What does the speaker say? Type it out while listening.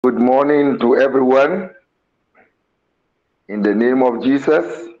Good morning to everyone. In the name of Jesus.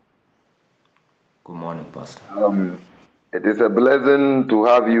 Good morning, Pastor. It is a blessing to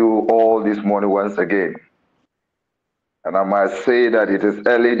have you all this morning once again. And I must say that it is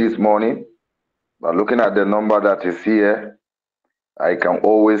early this morning, but looking at the number that is here, I can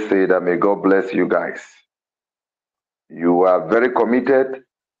always say that may God bless you guys. You are very committed,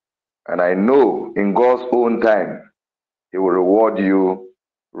 and I know in God's own time, He will reward you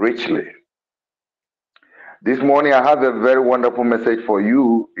richly. This morning, I have a very wonderful message for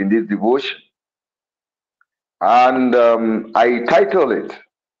you in this devotion. And I title it,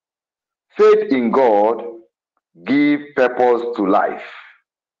 Faith in God, Give Purpose to Life.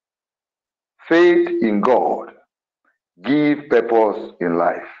 Faith in God, give purpose in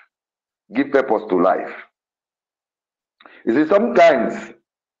life. Give purpose to life. You see, sometimes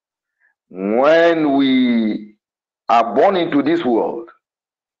when we are born into this world,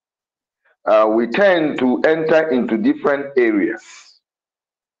 we tend to enter into different areas.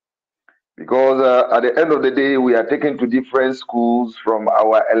 Because at the end of the day, we are taken to different schools from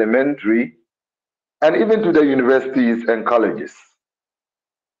our elementary and even to the universities and colleges.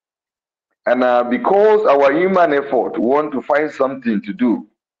 And because our human effort want to find something to do,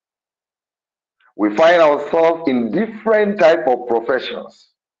 we find ourselves in different type of professions.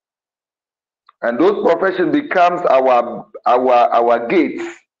 And those professions becomes our gates.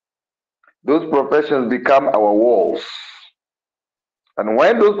 Those professions become our walls. And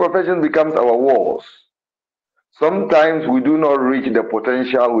when those professions becomes our walls, sometimes we do not reach the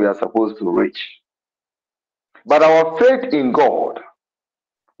potential we are supposed to reach. But our faith in God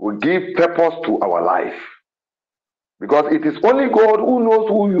will give purpose to our life. Because it is only God who knows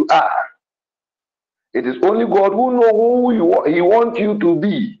who you are. It is only God who knows who He wants you to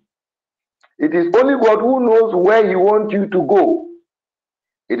be. It is only God who knows where He wants you to go.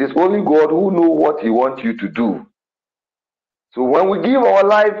 It is only God who knows what He wants you to do. So when we give our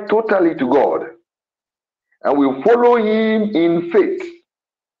life totally to God and we follow Him in faith,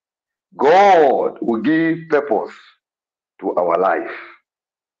 God will give purpose to our life.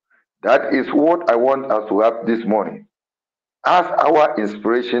 That is what I want us to have this morning as our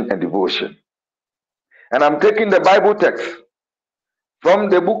inspiration and devotion. And I'm taking the Bible text from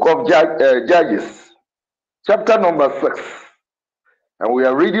the book of Judges, chapter number 6. And we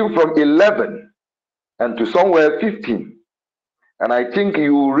are reading from 11 and to somewhere 15. And I think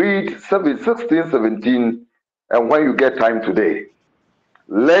you read 16, 17, and when you get time today.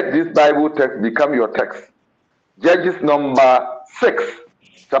 Let this Bible text become your text. Judges number 6,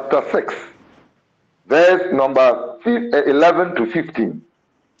 chapter 6, verse number 11 to 15.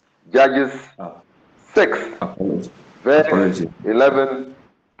 Judges 6, verse 11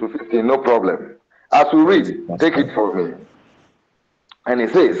 to 15, no problem. As we read, take it from me. And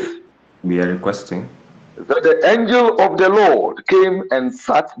it says, we are requesting that the angel of the Lord came and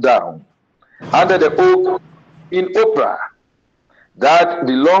sat down under the oak in Ophrah that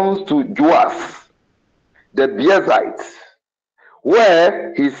belongs to Joas the Bezite,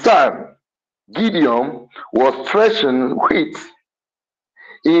 where his son Gideon was threshing wheat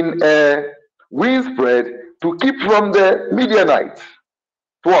in a windspread to keep from the Midianites.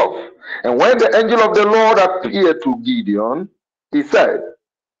 12. And when the angel of the Lord appeared to Gideon, he said,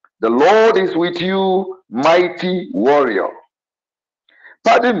 "The Lord is with you, mighty warrior."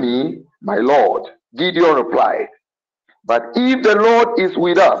 "Pardon me, my Lord," Gideon replied, "but if the Lord is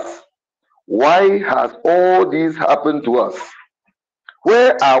with us, why has all this happened to us?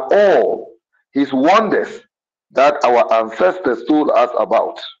 Where are all his wonders that our ancestors told us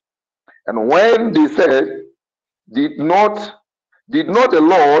about? And when they said, Did not the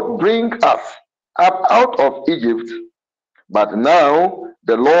Lord bring us up out of Egypt? But now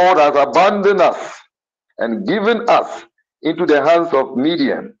the Lord has abandoned us and given us into the hands of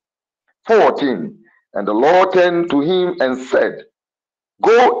Midian." 14. And the Lord turned to him and said,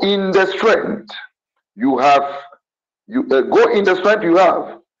 "Go in the strength you have, go in the strength you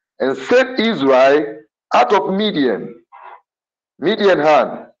have, and set Israel out of Midian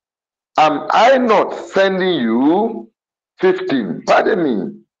hand. Am I not sending you?" 15. "Pardon me,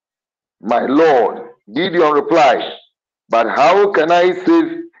 my Lord," Gideon replied, "but how can I save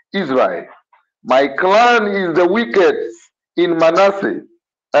Israel? My clan is the weakest in Manasseh,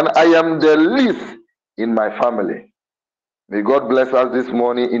 and I am the least in my family." May God bless us this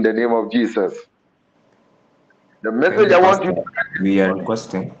morning in the name of Jesus. The message I want you to we are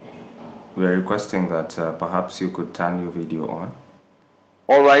requesting that perhaps you could turn your video on.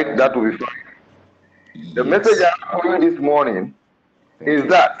 all right, that will be fine. The message I have for you this morning is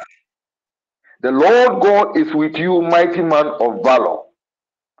that the Lord God is with you, mighty man of valor.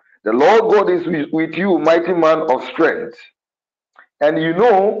 The Lord God is with you, mighty man of strength. And you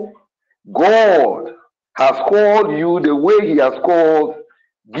know, God has called you the way he has called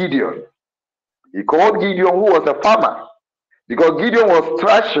Gideon. He called Gideon, who was a farmer, because Gideon was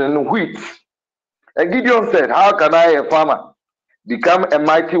thrashing wheat. And Gideon said, how can I, a farmer, become a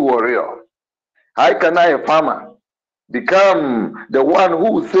mighty warrior? How can I, a farmer, become the one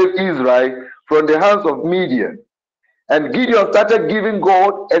who will save Israel from the hands of Midian? And Gideon started giving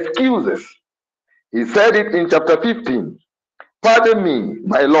God excuses. He said it in chapter 15. Pardon me,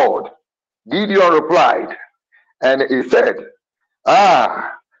 my Lord. Gideon replied, and he said,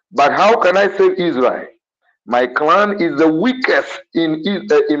 but how can I save Israel? My clan is the weakest in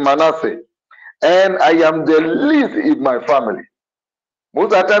Manasseh, and I am the least in my family.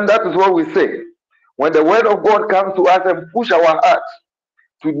 Most of the time, that is what we say. When the word of God comes to us and push our hearts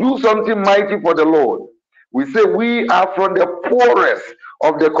to do something mighty for the Lord, we say we are from the poorest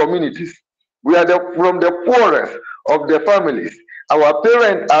of the communities. We are from the poorest of the families. Our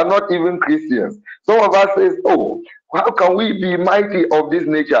parents are not even Christians. Some of us say, oh, how can we be mighty of this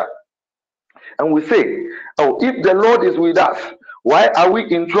nature? And we say, oh, if the Lord is with us, why are we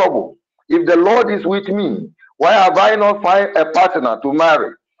in trouble? If the Lord is with me, why have I not found a partner to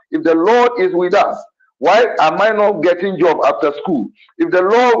marry? If the Lord is with us, why am I not getting job after school? If the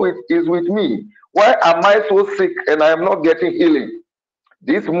Lord is with me, why am I so sick and I am not getting healing?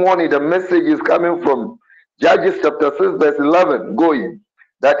 This morning, the message is coming from Judges chapter 6, verse 11, going,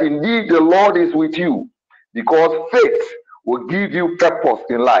 that indeed the Lord is with you, because faith will give you purpose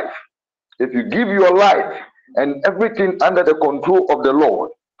in life. If you give your life and everything under the control of the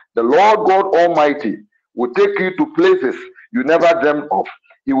Lord God Almighty will take you to places you never dreamt of.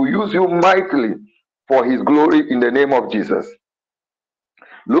 He will use you mightily for his glory in the name of Jesus.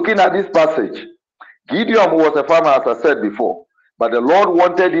 Looking at this passage, Gideon was a farmer, as I said before, but the Lord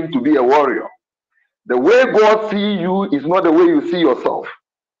wanted him to be a warrior. The way God sees you is not the way you see yourself.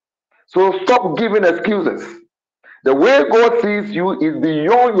 So stop giving excuses. The way God sees you is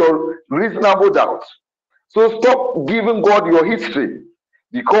beyond your reasonable doubt. So stop giving God your history,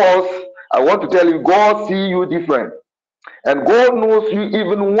 because I want to tell you, God sees you different. And God knows you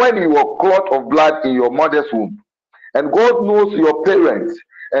even when you were clot of blood in your mother's womb. And God knows your parents.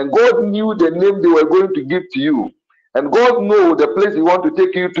 And God knew the name they were going to give to you. And God knows the place He wants to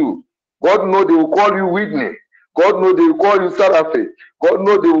take you to. God knows they will call you Whitney. God knows they will call you Sarafe. God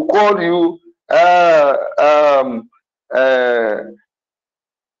knows they will call you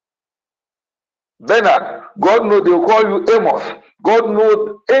Bernard. God knows they will call you Amos. God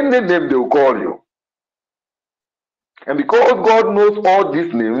knows any name they will call you. And because God knows all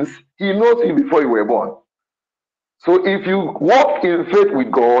these names, He knows you before you were born. So if you walk in faith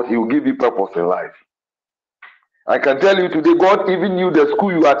with God, He will give you purpose in life. I can tell you today, God even knew the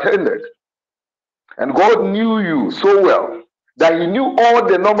school you attended. And God knew you so well that He knew all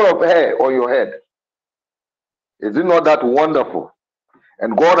the number of hair on your head. Is it not that wonderful?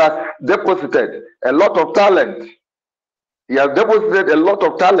 And God has deposited a lot of talent. He has deposited a lot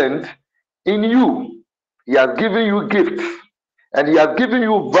of talent in you. He has given you gifts. And He has given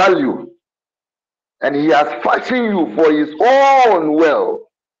you value. And He has fashioned you for His own will.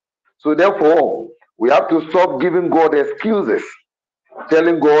 So therefore, we have to stop giving God excuses.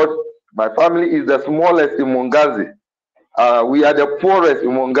 Telling God, my family is the smallest in Mungazi. We are the poorest in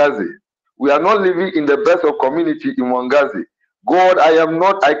Mungazi. We are not living in the best of community in Mungazi. God,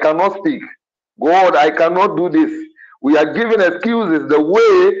 I cannot speak. God, I cannot do this. We are giving excuses the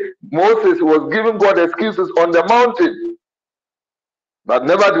way Moses was giving God excuses on the mountain. But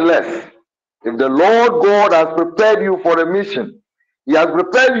nevertheless, if the Lord God has prepared you for a mission, He has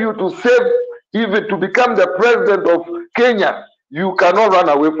prepared you to save, even to become the president of Kenya, you cannot run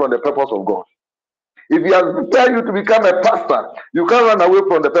away from the purpose of God. If He has prepared you to become a pastor, you can't run away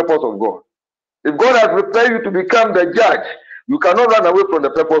from the purpose of God. If God has prepared you to become the judge, you cannot run away from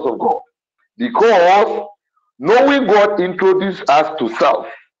the purpose of God. Because knowing God introduces us to self.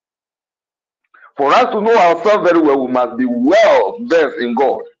 For us to know ourselves very well, we must be well versed in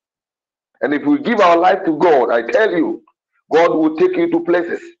God. And if we give our life to God, I tell you, God will take you to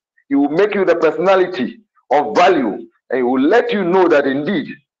places. He will make you the personality of value, and He will let you know that indeed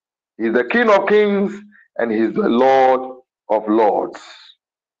He is the King of Kings and He is the Lord of Lords.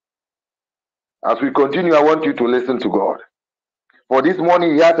 As we continue, I want you to listen to God. For this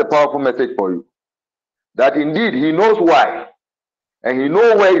morning, He has a powerful message for you. That indeed He knows why, and He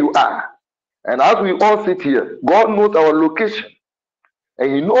knows where you are. And as we all sit here, God knows our location,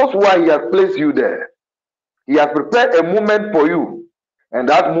 and He knows why He has placed you there. He has prepared a moment for you, and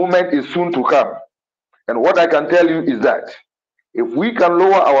that moment is soon to come. And what I can tell you is that If we can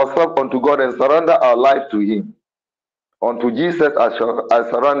lower ourselves unto God and surrender our life to Him, unto Jesus I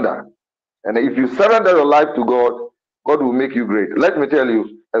surrender. And if you surrender your life to God, God will make you great. Let me tell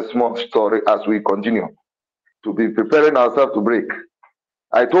you a small story as we continue to be preparing ourselves to break.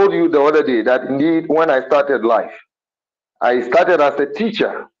 I told you the other day that indeed when I started life, I started as a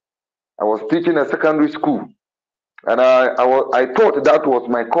teacher. I was teaching a secondary school, and I thought that was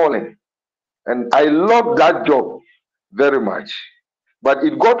my calling. And I loved that job very much. But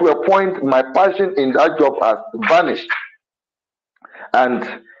it got to a point my passion in that job has vanished.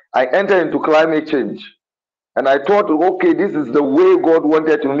 And I entered into climate change. And I thought, okay, this is the way God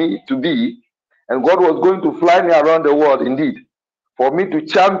wanted me to be. And God was going to fly me around the world indeed, for me to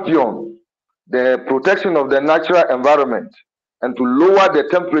champion the protection of the natural environment and to lower the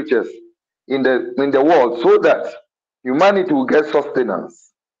temperatures in the world so that humanity will get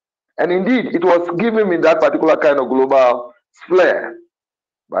sustenance. And indeed, it was giving me that particular kind of global flair.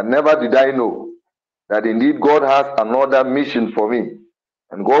 But never did I know that indeed God has another mission for me.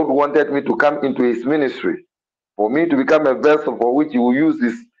 And God wanted me to come into His ministry, for me to become a vessel for which He will use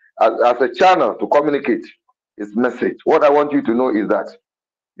this as a channel to communicate His message. What I want you to know is that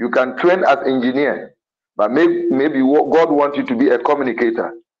you can train as engineer, but maybe God wants you to be a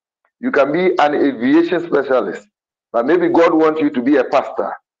communicator. You can be an aviation specialist, but maybe God wants you to be a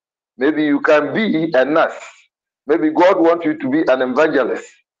pastor. Maybe you can be a nurse. Maybe God wants you to be an evangelist.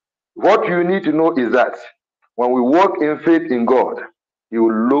 What you need to know is that when we walk in faith in God, He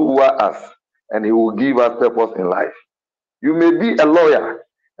will lower us and He will give us purpose in life. You may be a lawyer,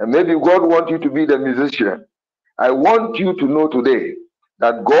 and maybe God wants you to be the musician. I want you to know today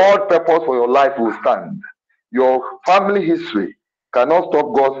that God's purpose for your life will stand. Your family history cannot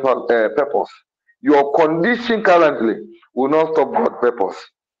stop God's purpose. Your condition currently will not stop God's purpose.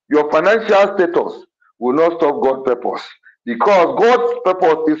 Your financial status will not stop God's purpose, because God's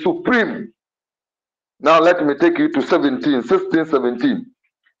purpose is supreme. Now let me take you to 16, 17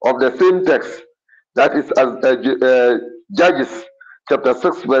 of the same text. That is Judges chapter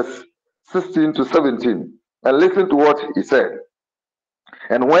 6 verse 16 to 17. And listen to what he said.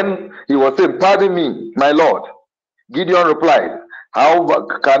 And when he was saying, "Pardon me, my Lord," Gideon replied, "How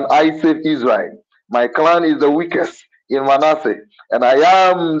can I save Israel? My clan is the weakest in Manasseh, and I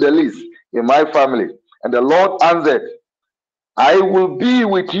am the least in my family." And the Lord answered, "I will be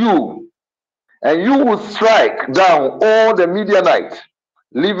with you, and you will strike down all the Midianites,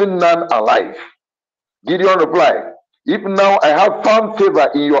 leaving none alive." Gideon replied, "If now I have found favor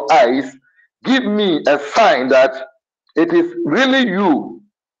in your eyes, give me a sign that it is really you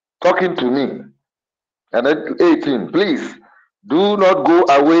talking to me." And at 18, "Please do not go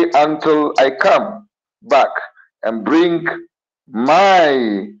away until I come back and bring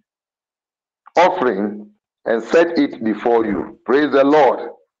my offering and set it before you." Praise the Lord.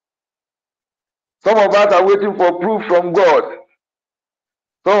 Some of us are waiting for proof from God.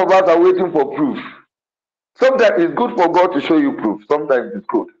 Some of us are waiting for proof. Sometimes it's good for God to show you proof. Sometimes it's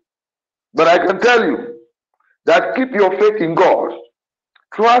good. But I can tell you that keep your faith in God.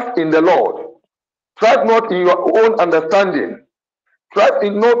 Trust in the Lord. Trust not in your own understanding. Trust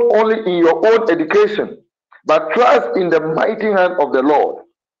in not only in your own education, but trust in the mighty hand of the Lord.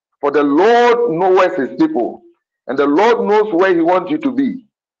 For the Lord knows His people, and the Lord knows where He wants you to be.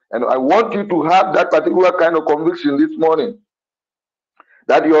 And I want you to have that particular kind of conviction this morning,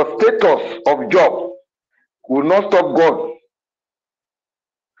 that your status of job will not stop God.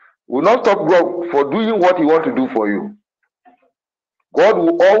 Will not stop God for doing what He wants to do for you. God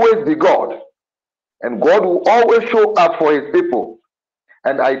will always be God, and God will always show up for His people.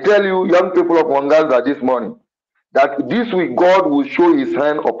 And I tell you, young people of Mwangaza this morning, that this week God will show His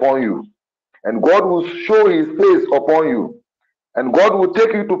hand upon you, and God will show His face upon you, and God will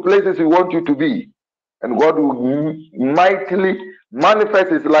take you to places He wants you to be, and God will mightily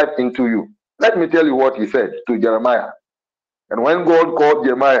manifest His life into you. Let me tell you what He said to Jeremiah. And when God called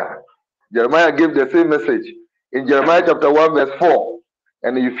Jeremiah, Jeremiah gave the same message in Jeremiah chapter 1 verse 4.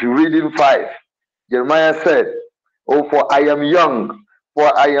 And if you read in 5, Jeremiah said, "Oh, for I am young, for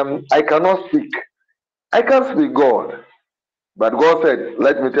I cannot speak. I can't speak, God." But God said,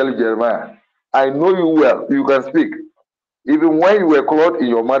 "Let me tell you, Jeremiah, I know you well. You can speak. Even when you were clothed in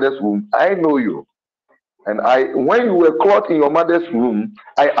your mother's womb, I know you. And when you were clothed in your mother's womb,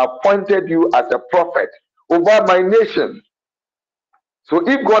 I appointed you as a prophet over my nation." So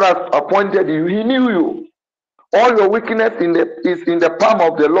if God has appointed you, He knew you. All your weakness is in the palm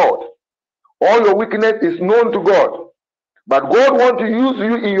of the Lord. All your weakness is known to God. But God wants to use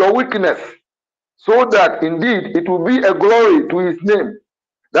you in your weakness, so that indeed it will be a glory to His name,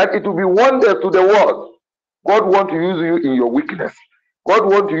 that it will be wonders to the world. God wants to use you in your weakness. God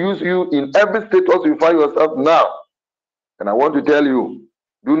wants to use you in every status you find yourself now. And I want to tell you,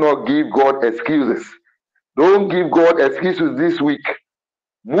 do not give God excuses. Don't give God excuses this week.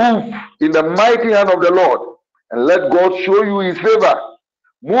 Move in the mighty hand of the Lord and let God show you his favor.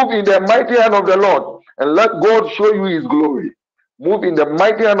 Move in the mighty hand of the Lord and let God show you his glory. Move in the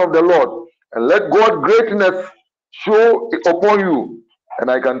mighty hand of the Lord and let God's greatness show upon you. And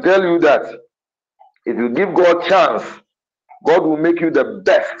I can tell you that if you give God chance, God will make you the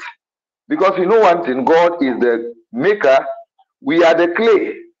best. Because you know one thing, God is the maker, we are the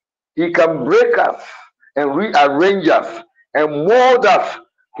clay. He can break us and rearrange us and mold us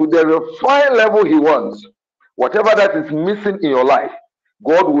to the refined level he wants. Whatever that is missing in your life,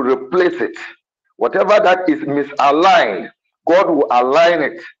 God will replace it. Whatever that is misaligned, God will align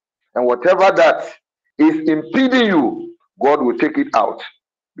it. And whatever that is impeding you, God will take it out.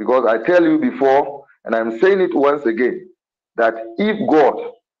 Because I tell you before, and I'm saying it once again, that if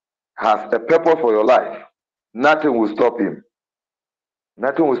God has a purpose for your life, nothing will stop him.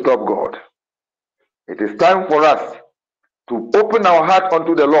 Nothing will stop God. It is time for us to open our heart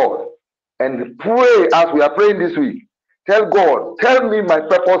unto the Lord and pray as we are praying this week. Tell God, tell me my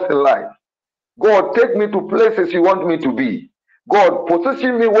purpose in life. God, take me to places you want me to be. God,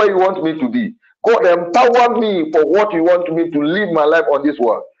 position me where you want me to be. God, empower me for what you want me to live my life on this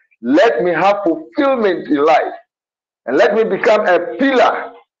world. Let me have fulfillment in life. And let me become a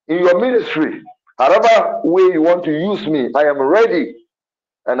pillar in your ministry. However way you want to use me, I am ready.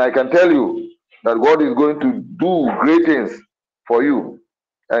 And I can tell you that God is going to do great things for you.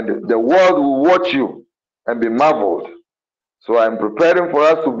 And the world will watch you and be marveled. So I'm preparing for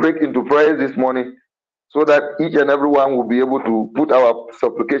us to break into prayers this morning so that each and everyone will be able to put our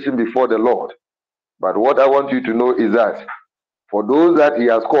supplication before the Lord. But what I want you to know is that for those that he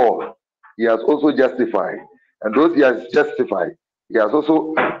has called, he has also justified. And those he has justified, he has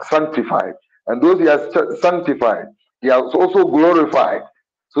also sanctified. And those he has sanctified, he has also glorified.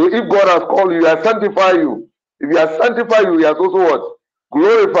 So if God has called you, he has sanctified you. If he has sanctified you, he has also what?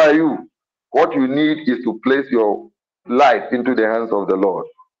 Glorify you. What you need is to place your life into the hands of the Lord.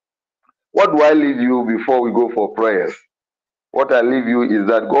 What do I leave you before we go for prayers? What I leave you is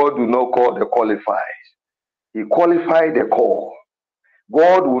that God do not call the qualified. He qualified the call.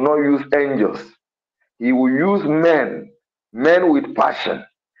 God will not use angels. He will use men, men with passion,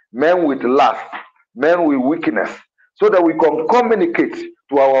 men with lust, men with weakness, so that we can communicate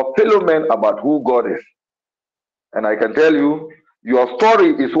to our fellow men about who God is. And I can tell you, your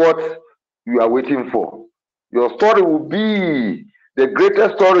story is what you are waiting for. Your story will be the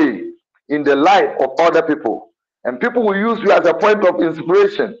greatest story in the life of other people. And people will use you as a point of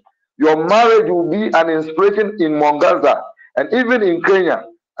inspiration. Your marriage will be an inspiration in Mongaza and even in Kenya.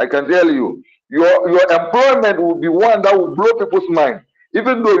 I can tell you, your employment will be one that will blow people's mind.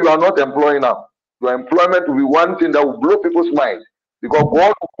 Even though you are not employing now, your employment will be one thing that will blow people's mind. Because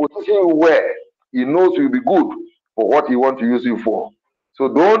God will position you where he knows you'll be good for what he wants to use you for.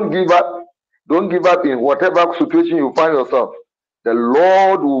 So don't give up. Don't give up in whatever situation you find yourself. The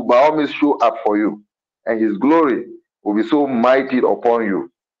Lord will by all means show up for you, and his glory will be so mighty upon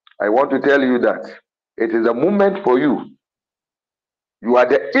you. I want to tell you that it is a moment for you. You are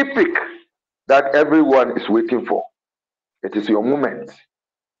the epic that everyone is waiting for. It is your moment.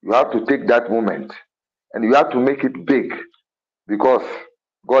 You have to take that moment and you have to make it big because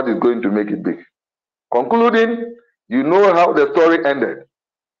God is going to make it big. Concluding, you know how the story ended.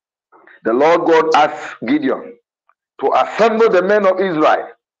 The Lord God asked Gideon to assemble the men of Israel,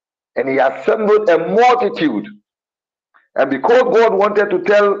 and he assembled a multitude. And because God wanted to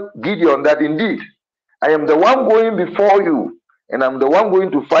tell Gideon that indeed, I am the one going before you, and I'm the one going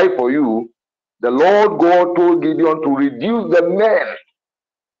to fight for you, the Lord God told Gideon to reduce the men,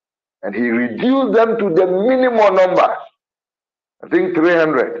 and he reduced them to the minimum number, I think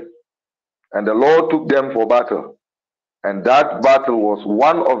 300. And the Lord took them for battle. And that battle was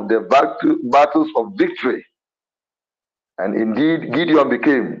one of the battles of victory. And indeed, Gideon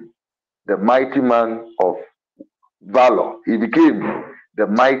became the mighty man of valor. He became the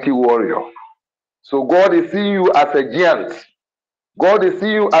mighty warrior. So God is seeing you as a giant. God is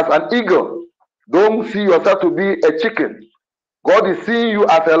seeing you as an eagle. Don't see yourself to be a chicken. God is seeing you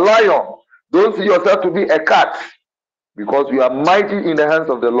as a lion. Don't see yourself to be a cat. Because you are mighty in the hands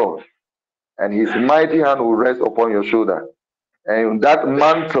of the Lord. And his mighty hand will rest upon your shoulder. And that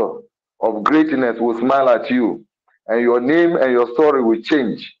mantle of greatness will smile at you. And your name and your story will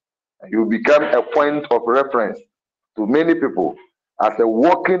change. And you become a point of reference to many people as a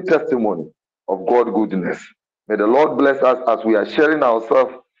walking testimony of God's goodness. May the Lord bless us as we are sharing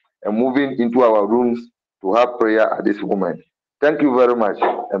ourselves and moving into our rooms to have prayer at this moment. Thank you very much,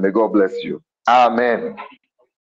 and may God bless you. Amen.